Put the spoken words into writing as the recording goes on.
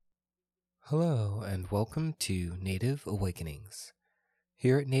Hello, and welcome to Native Awakenings.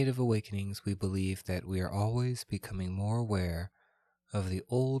 Here at Native Awakenings, we believe that we are always becoming more aware of the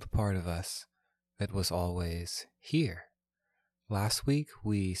old part of us that was always here. Last week,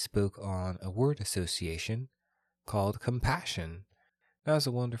 we spoke on a word association called compassion. That was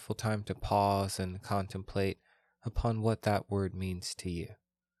a wonderful time to pause and contemplate upon what that word means to you.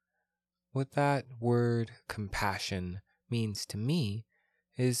 What that word compassion means to me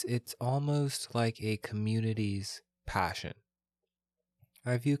is it's almost like a community's passion.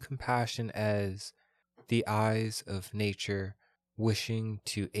 I view compassion as the eyes of nature wishing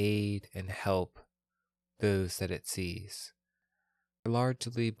to aid and help those that it sees. I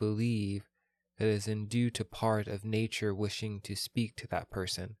largely believe that it is in due to part of nature wishing to speak to that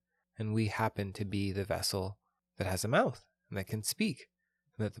person, and we happen to be the vessel that has a mouth and that can speak,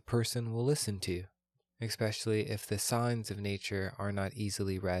 and that the person will listen to, especially if the signs of nature are not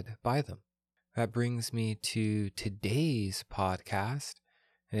easily read by them. That brings me to today's podcast,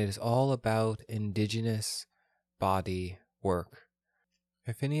 and it is all about indigenous body work.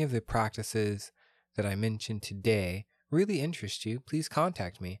 If any of the practices that I mentioned today really interest you, please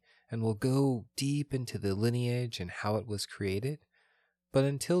contact me, and we'll go deep into the lineage and how it was created. But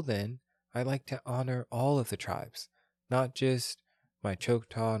until then, I like to honor all of the tribes, not just my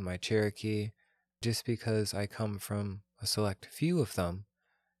Choctaw and my Cherokee. Just because I come from a select few of them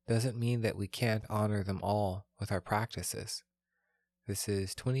doesn't mean that we can't honor them all with our practices. This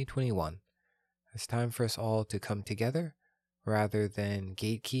is 2021. It's time for us all to come together rather than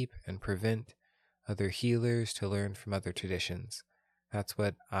gatekeep and prevent other healers to learn from other traditions. That's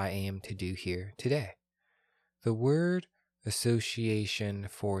what I aim to do here today. The word association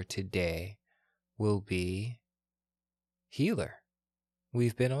for today will be healer.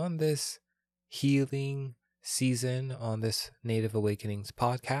 We've been on this healing season on this Native Awakenings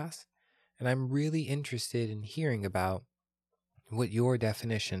podcast, and I'm really interested in hearing about what your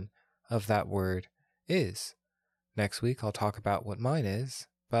definition of that word is. Next week, I'll talk about what mine is,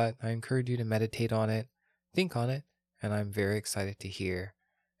 but I encourage you to meditate on it, think on it, and I'm very excited to hear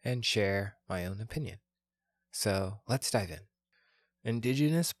and share my own opinion. So let's dive in.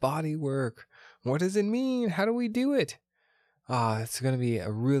 Indigenous body work. What does it mean? How do we do it? It's going to be a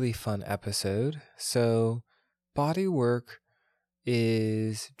really fun episode. So body work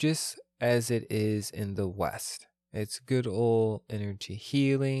is just as it is in the West. It's good old energy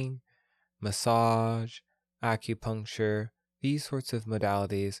healing, massage, acupuncture. These sorts of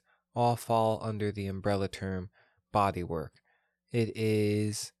modalities all fall under the umbrella term body work. It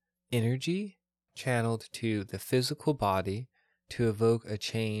is energy channeled to the physical body to evoke a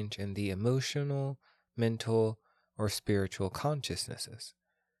change in the emotional, mental, or spiritual consciousnesses.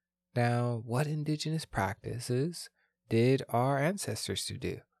 Now, what indigenous practices did our ancestors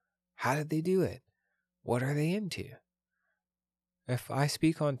do? How did they do it? What are they into? If I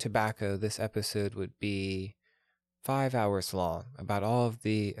speak on tobacco, this episode would be 5 hours long about all of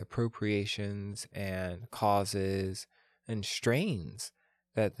the appropriations and causes and strains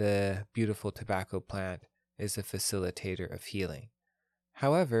that the beautiful tobacco plant is a facilitator of healing.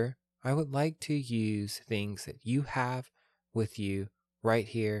 However, I would like to use things that you have with you right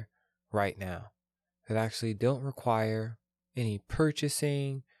here, right now, that actually don't require any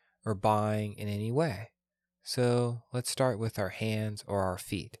purchasing or buying in any way. So let's start with our hands or our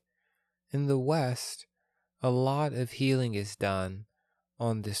feet. In the West, a lot of healing is done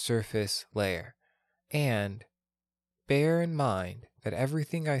on the surface layer. And bear in mind that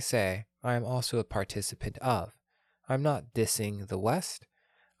everything I say, I am also a participant of. I'm not dissing the West.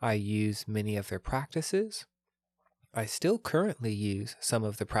 I use many of their practices. I still currently use some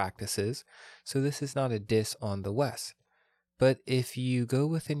of the practices, so this is not a diss on the West. But if you go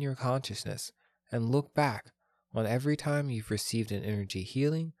within your consciousness and look back on every time you've received an energy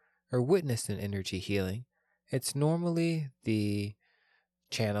healing or witnessed an energy healing, it's normally the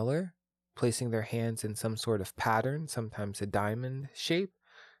channeler placing their hands in some sort of pattern, sometimes a diamond shape,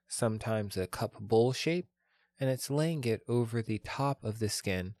 sometimes a cup bowl shape, and it's laying it over the top of the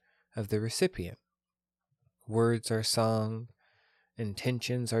skin of the recipient. Words are sung,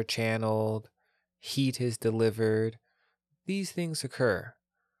 intentions are channeled, heat is delivered. These things occur.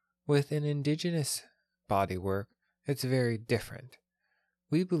 With an indigenous bodywork, it's very different.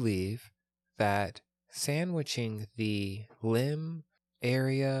 We believe that sandwiching the limb,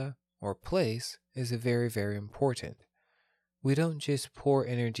 area, or place is very, very important. We don't just pour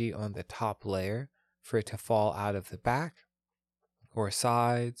energy on the top layer for it to fall out of the back or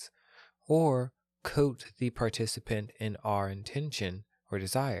sides, or coat the participant in our intention or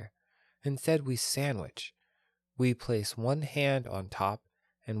desire. Instead, we sandwich. We place one hand on top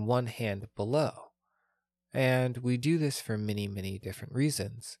and one hand below. And we do this for many, many different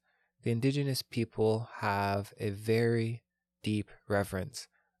reasons. The indigenous people have a very deep reverence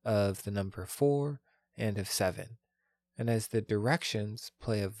of the number 4 and of 7. And as the directions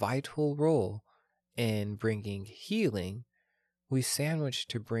play a vital role in bringing healing, we sandwich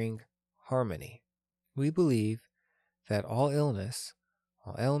to bring harmony. We believe that all illness,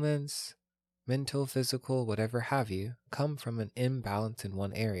 all ailments, mental, physical, whatever have you, come from an imbalance in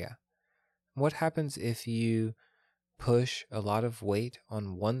one area. What happens if you push a lot of weight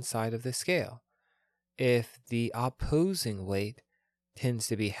on one side of the scale? If the opposing weight tends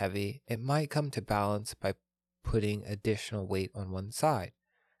to be heavy, it might come to balance by putting additional weight on one side.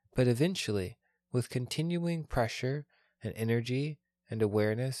 But eventually, with continuing pressure and energy and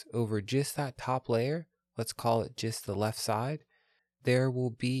awareness over just that top layer, let's call it just the left side, there will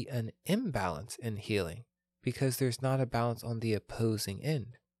be an imbalance in healing because there's not a balance on the opposing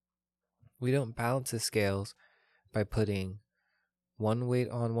end. We don't balance the scales by putting one weight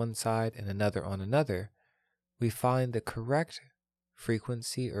on one side and another on another. We find the correct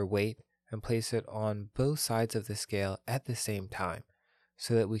frequency or weight and place it on both sides of the scale at the same time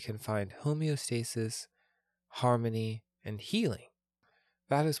so that we can find homeostasis, harmony, and healing.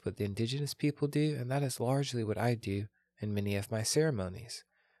 That is what the indigenous people do, and that is largely what I do in many of my ceremonies,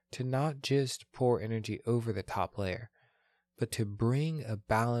 to not just pour energy over the top layer, but to bring a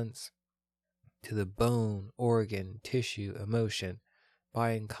balance to the bone, organ, tissue, emotion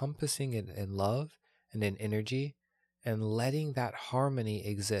by encompassing it in love and in energy and letting that harmony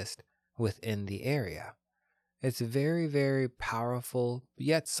exist within the area. It's a very, very powerful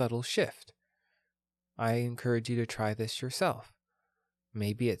yet subtle shift. I encourage you to try this yourself.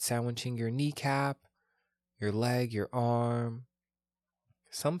 Maybe it's sandwiching your kneecap, your leg, your arm,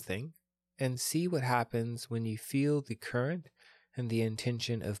 something, and see what happens when you feel the current and the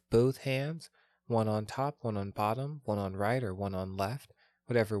intention of both hands, one on top, one on bottom, one on right or one on left,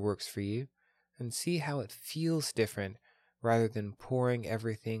 whatever works for you, and see how it feels different rather than pouring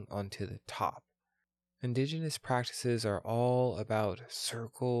everything onto the top. Indigenous practices are all about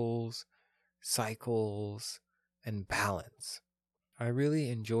circles, cycles, and balance. I really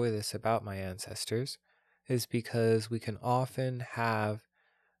enjoy this about my ancestors, is because we can often have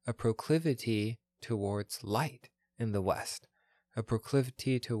a proclivity towards light in the West, a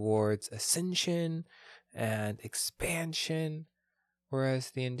proclivity towards ascension and expansion,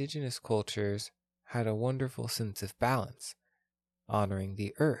 whereas the indigenous cultures had a wonderful sense of balance, honoring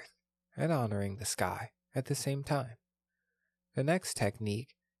the earth and honoring the sky at the same time. The next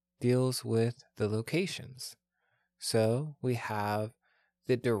technique deals with the locations. So we have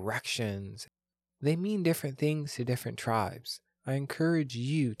the directions. They mean different things to different tribes. I encourage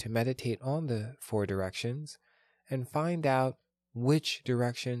you to meditate on the 4 directions and find out which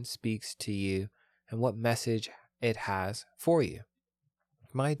direction speaks to you and what message it has for you.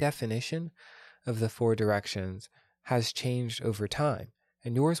 My definition of the 4 directions has changed over time,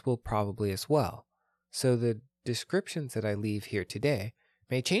 and yours will probably as well. So the descriptions that I leave here today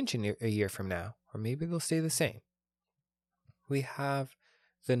may change in a year from now, or maybe they'll stay the same. We have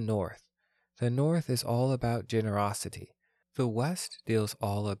the North. The North is all about generosity. The West deals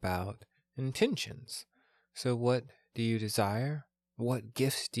all about intentions. So what do you desire? What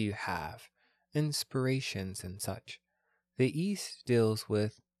gifts do you have? Inspirations and such. The East deals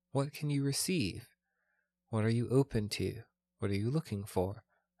with what can you receive? What are you open to? What are you looking for?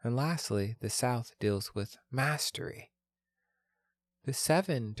 And lastly, the South deals with mastery. The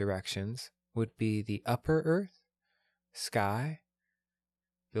 7 directions would be the upper earth, sky,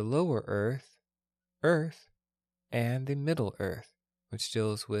 the lower earth, earth, and the middle earth, which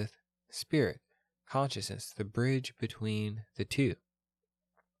deals with spirit, consciousness, the bridge between the two.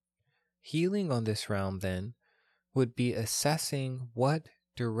 Healing on this realm, then, would be assessing what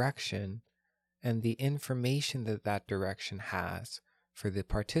direction and the information that that direction has for the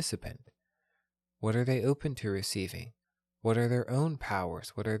participant. What are they open to receiving? What are their own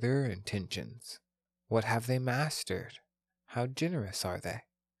powers? What are their intentions? What have they mastered? How generous are they?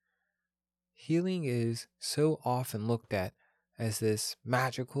 Healing is so often looked at as this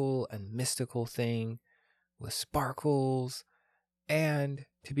magical and mystical thing with sparkles, and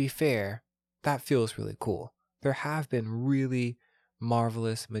to be fair, that feels really cool. There have been really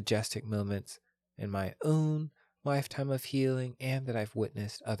marvelous, majestic moments in my own lifetime of healing and that I've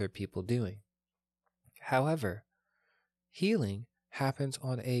witnessed other people doing. However, healing happens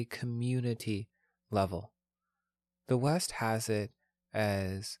on a community level. The West has it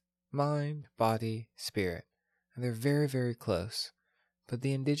as mind, body, spirit, and they're very, very close. But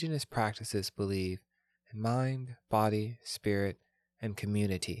the indigenous practices believe in mind, body, spirit, and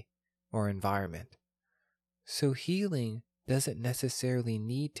community or environment. So healing doesn't necessarily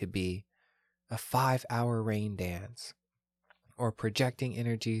need to be a 5-hour rain dance or projecting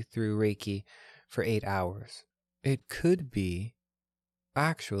energy through Reiki for 8 hours. It could be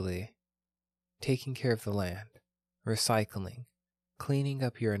actually taking care of the land, recycling, cleaning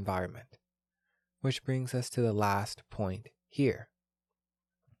up your environment. Which brings us to the last point here.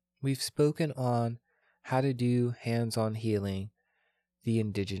 We've spoken on how to do hands-on healing the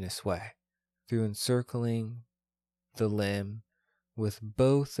indigenous way, through encircling the limb with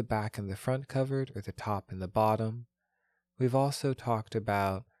both the back and the front covered, or the top and the bottom. We've also talked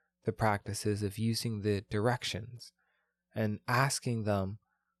about the practices of using the directions and asking them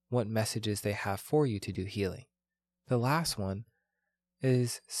what messages they have for you to do healing. The last one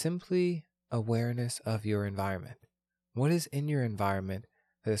is simply awareness of your environment. What is in your environment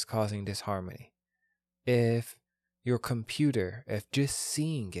that is causing disharmony? If your computer, if just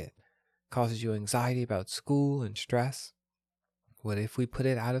seeing it causes you anxiety about school and stress, what if we put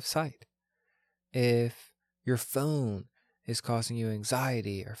it out of sight? If your phone is causing you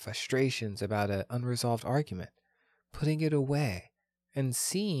anxiety or frustrations about an unresolved argument, putting it away and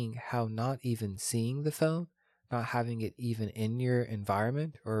seeing how not even seeing the phone, not having it even in your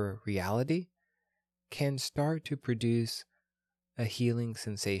environment or reality, can start to produce a healing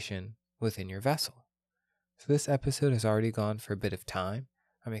sensation within your vessel. So this episode has already gone for a bit of time.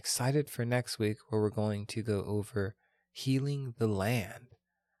 I'm excited for next week, where we're going to go over healing the land.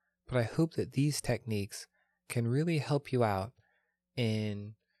 But I hope that these techniques can really help you out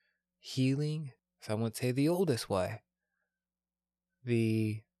in healing, some would say the oldest way.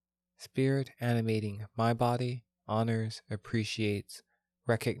 The spirit animating my body honors, appreciates,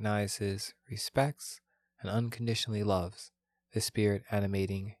 recognizes, respects, and unconditionally loves the spirit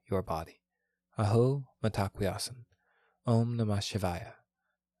animating your body. Aho Mitakuye Oyasin. Om Namah Shivaya.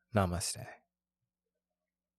 Namaste.